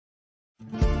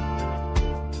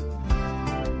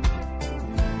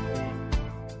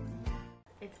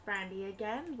Brandy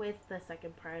again with the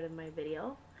second part of my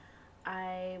video.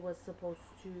 I was supposed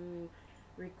to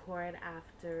record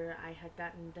after I had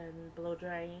gotten done blow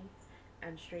drying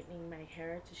and straightening my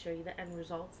hair to show you the end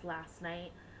results last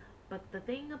night. But the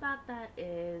thing about that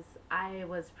is I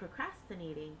was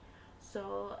procrastinating.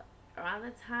 So around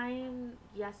the time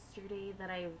yesterday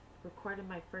that I recorded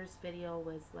my first video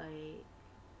was like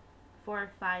 4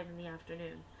 or 5 in the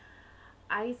afternoon.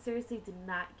 I seriously did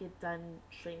not get done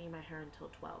straightening my hair until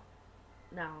 12.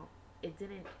 Now, it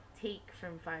didn't take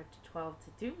from 5 to 12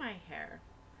 to do my hair,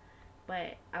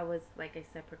 but I was, like I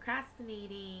said,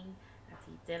 procrastinating. I had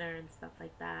to eat dinner and stuff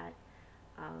like that.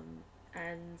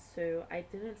 And so I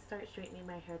didn't start straightening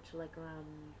my hair till like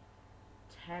around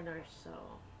 10 or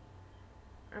so,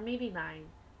 or maybe 9.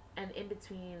 And in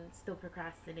between, still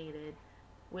procrastinated,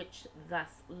 which thus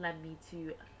led me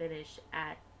to finish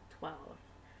at 12.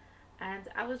 And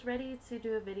I was ready to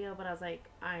do a video, but I was like,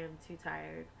 I am too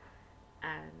tired.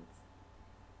 And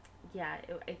yeah,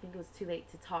 I think it was too late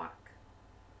to talk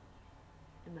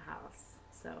in the house.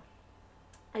 So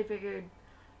I figured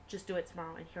just do it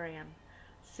tomorrow, and here I am.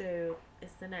 So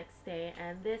it's the next day,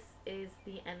 and this is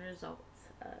the end result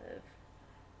of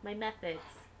my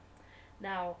methods.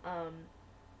 Now,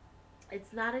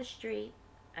 it's not as straight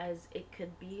as it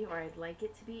could be, or I'd like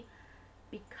it to be,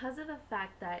 because of the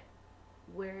fact that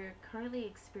we're currently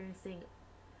experiencing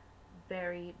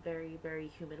very, very, very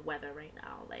humid weather right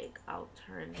now. Like, I'll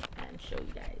turn and show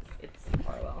you guys. It's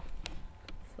horrible.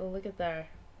 So look at there.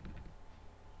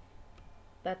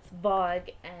 That's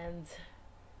fog and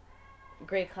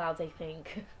gray clouds, I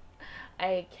think.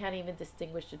 I can't even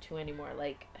distinguish the two anymore.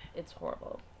 Like, it's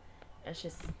horrible. It's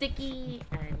just sticky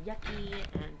and yucky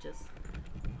and just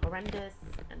horrendous,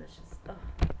 and it's just, ugh.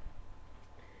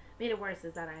 Made it worse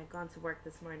is that I had gone to work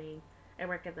this morning. I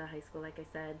work at the high school, like I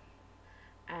said,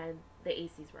 and the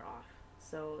ACs were off.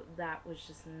 So that was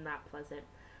just not pleasant.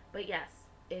 But yes,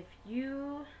 if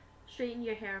you straighten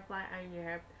your hair, flat iron your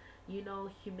hair, you know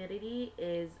humidity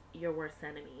is your worst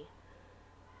enemy.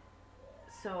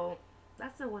 So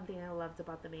that's the one thing I loved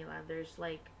about the mainland. There's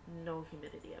like no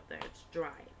humidity up there. It's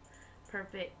dry.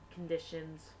 Perfect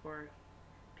conditions for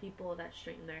people that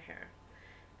straighten their hair.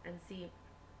 And see,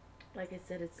 like I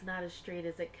said, it's not as straight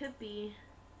as it could be,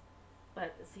 but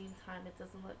at the same time it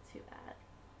doesn't look too bad.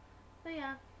 But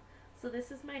yeah, so this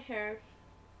is my hair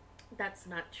that's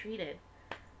not treated.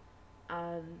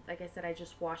 Like I said, I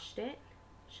just washed it,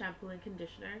 shampoo and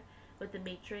conditioner with the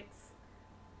Matrix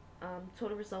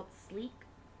Total Results Sleek,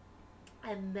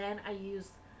 and then I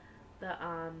used the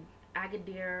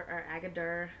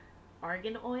Agadir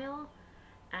argan oil,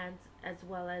 and as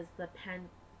well as the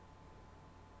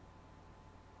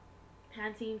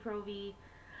Pantene Pro V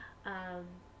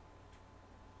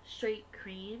straight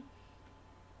cream.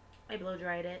 I blow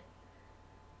dried it,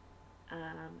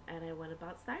 and I went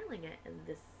about styling it, and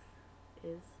this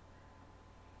is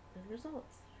the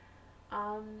results.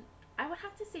 I would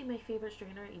have to say my favorite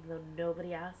straightener, even though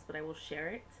nobody asked, but I will share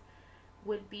it,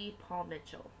 would be Paul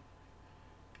Mitchell.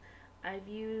 I've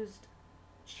used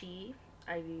Chi.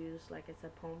 I've used, like I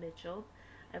said, Paul Mitchell.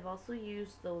 I've also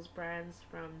used those brands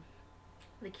from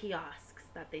the kiosks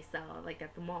that they sell, like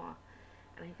at the mall.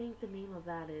 And I think the name of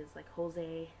that is like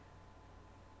Jose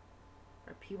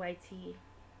or PYT.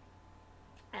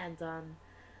 And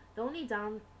the only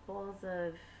downfalls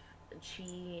of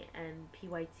Chi and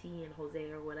PYT and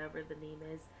Jose, or whatever the name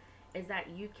is that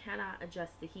you cannot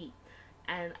adjust the heat.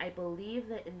 And I believe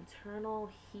the internal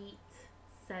heat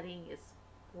setting is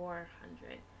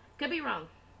 400. Could be wrong,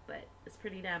 but it's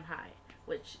pretty damn high,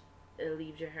 which it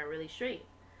leaves your hair really straight.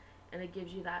 And it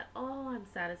gives you that, oh, I'm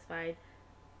satisfied,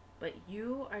 but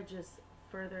you are just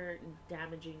further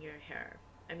damaging your hair.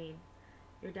 I mean,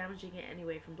 you're damaging it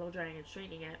anyway from blow drying and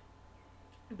straightening it,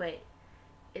 but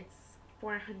it's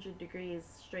 400 degrees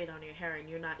straight on your hair, and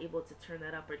you're not able to turn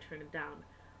that up or turn it down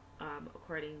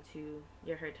according to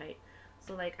your hair type.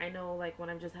 So like, I know like when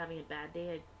I'm just having a bad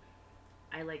day,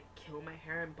 I like kill my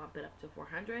hair and bump it up to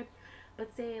 400.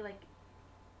 But say like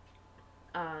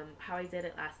how I did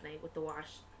it last night with the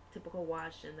wash, typical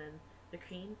wash, and then the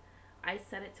cream, I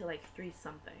set it to like 3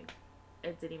 something.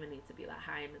 It didn't even need to be that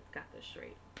high, and it got this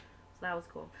straight. So that was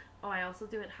cool. Oh, I also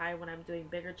do it high when I'm doing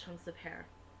bigger chunks of hair.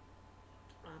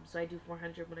 So I do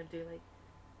 400 when I'm doing like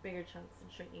bigger chunks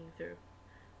and straightening through,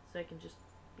 so I can just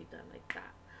be done like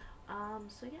that.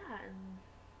 So yeah, and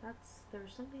there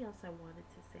was something else I wanted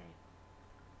to say.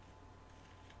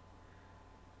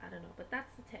 I don't know, but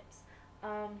that's the tips.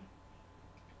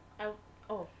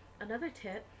 Another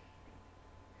tip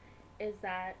is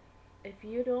that if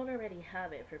you don't already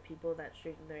have it, for people that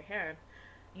straighten their hair,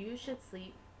 you should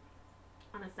sleep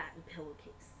on a satin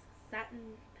pillowcase.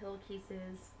 Satin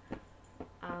pillowcases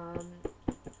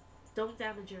don't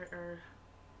damage your,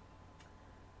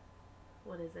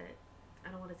 what is it?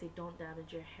 I don't want to say don't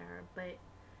damage your hair, but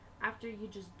after you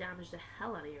just damage the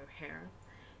hell out of your hair,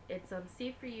 it's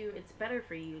safe for you, it's better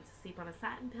for you to sleep on a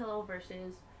satin pillow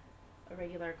versus a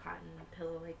regular cotton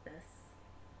pillow like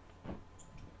this.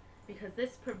 Because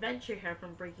this prevents your hair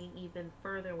from breaking even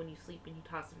further when you sleep and you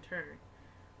toss and turn.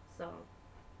 So,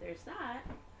 there's that.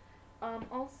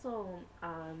 Also,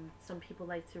 some people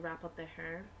like to wrap up their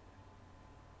hair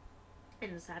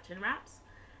in satin wraps,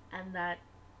 and that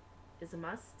is a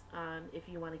must if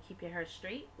you want to keep your hair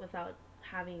straight without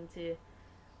having to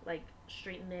like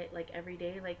straighten it like every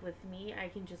day. Like with me, I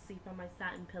can just sleep on my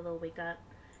satin pillow, wake up,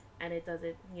 and it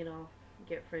doesn't, you know,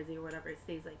 get frizzy or whatever. It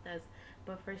stays like this.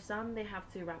 But for some, they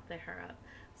have to wrap their hair up.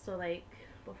 So like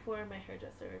before, my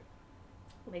hairdresser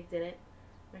like did it.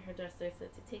 My hairdresser said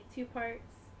to take 2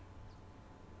 parts,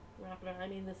 wrap it around. I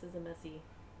mean, this is a messy.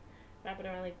 Wrap it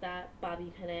around like that,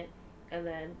 bobby pin it, and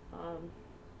then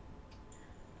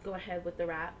go ahead with the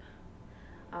wrap.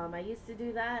 I used to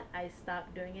do that. I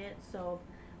stopped doing it. So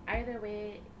either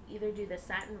way, either do the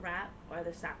satin wrap or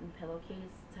the satin pillowcase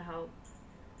to help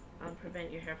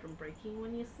prevent your hair from breaking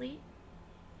when you sleep.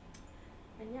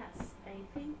 And yes, I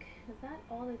think, is that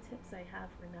all the tips I have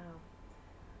for now?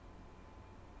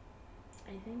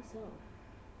 I think so.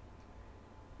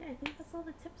 Yeah, I think that's all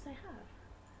the tips I have.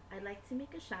 I'd like to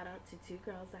make a shout out to 2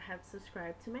 girls that have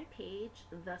subscribed to my page,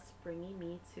 thus bringing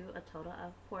me to a total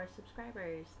of 4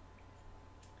 subscribers.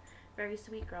 Very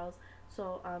sweet girls.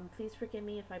 So please forgive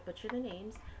me if I butcher the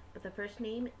names, but the first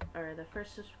name, or the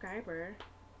first subscriber,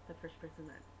 the first person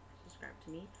that subscribed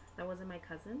to me, that wasn't my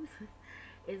cousin,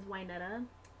 is Wynetta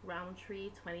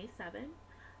Roundtree 27.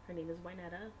 Her name is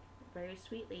Wynetta. Very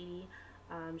sweet lady.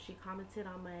 She commented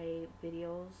on my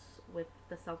videos with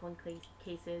the cell phone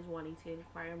cases, wanting to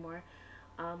inquire more.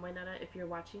 Wynetta, if you're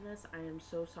watching this, I am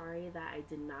so sorry that I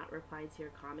did not reply to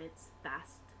your comments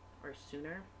fast or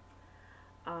sooner.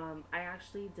 I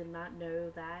actually did not know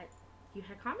that you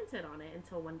had commented on it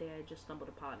until one day I just stumbled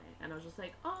upon it, and I was just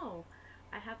like, oh,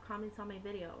 I have comments on my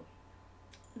videos.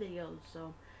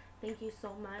 So thank you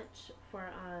so much for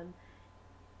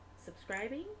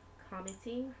subscribing,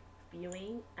 commenting,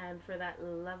 viewing, and for that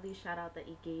lovely shout out that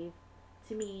you gave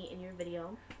to me in your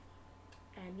video.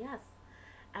 And yes,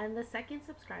 and the second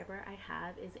subscriber I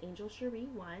have is Angel Cherie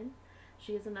 1.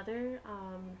 She is another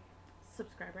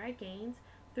subscriber I gained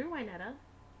through Wynetta,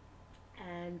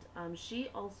 and she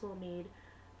also made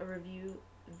a review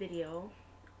video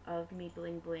of me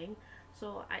bling bling.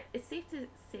 So it's safe to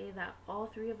say that all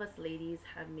 3 of us ladies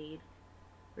have made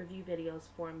review videos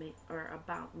for me or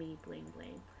about me bling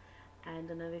bling. And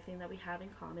another thing that we have in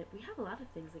common, we have a lot of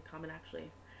things in common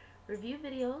actually. Review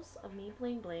videos of me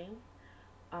bling bling.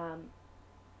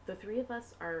 The 3 of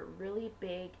us are really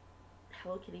big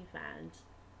Hello Kitty fans,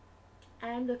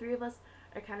 and the 3 of us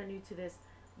are kind of new to this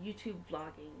YouTube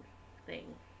vlogging thing,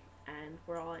 and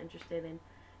we're all interested in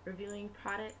reviewing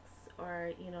products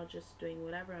or, you know, just doing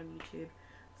whatever on YouTube.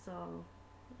 So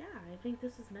yeah, I think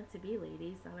this is meant to be,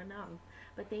 ladies. I don't know,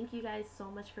 but thank you guys so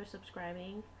much for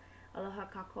subscribing. Aloha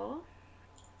kako,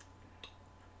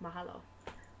 mahalo.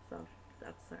 So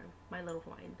that's my little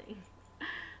Hawaiian thing.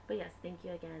 But yes, thank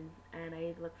you again, and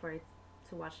I look forward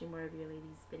to watching more of your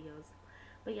ladies' videos.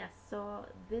 But yes, so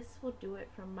this will do it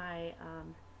for my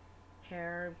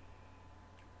hair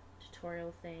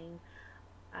tutorial thing.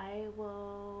 I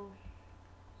will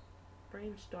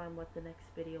brainstorm what the next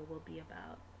video will be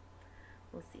about.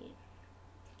 We'll see.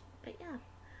 But yeah,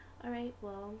 alright,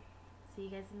 well, see you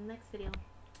guys in the next video.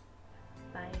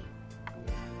 Bye.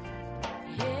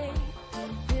 Yeah,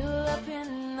 you up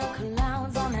in the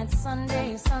clouds on that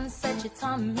Sunday sunset. You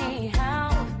taught me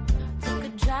how. Took a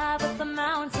drive up the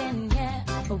mountain, yeah,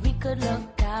 but we could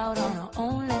look out on our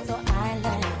own.